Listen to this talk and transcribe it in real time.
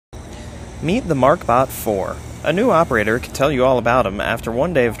Meet the MarkBot 4. A new operator can tell you all about him after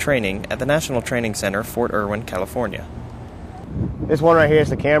one day of training at the National Training Center, Fort Irwin, California. This one right here is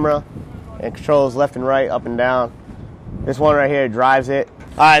the camera. It controls left and right, up and down. This one right here drives it.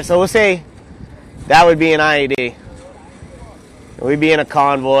 Alright, so we'll say that would be an IED. We'd be in a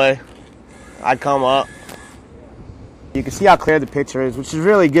convoy. I'd come up. You can see how clear the picture is, which is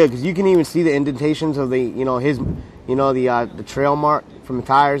really good because you can even see the indentations of the, the trail mark from the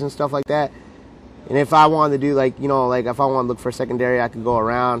tires and stuff like that. And if I wanted to do if I want to look for a secondary, I could go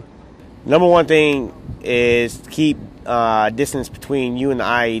around. Number one thing is to keep distance between you and the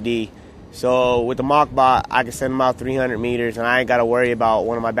IED. So with the MarkBot, I can send them out 300 meters, and I ain't got to worry about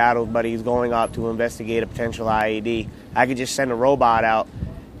one of my battle buddies going up to investigate a potential IED. I could just send a robot out,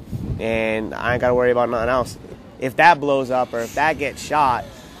 and I ain't got to worry about nothing else. If that blows up or if that gets shot,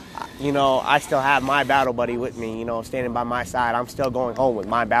 I still have my battle buddy with me, standing by my side. I'm still going home with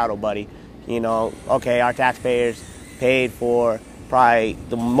my battle buddy. Okay, our taxpayers paid for probably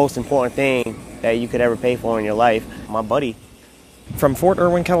the most important thing that you could ever pay for in your life, my buddy. From Fort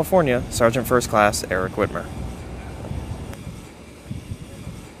Irwin, California, Sergeant First Class Eric Witmer.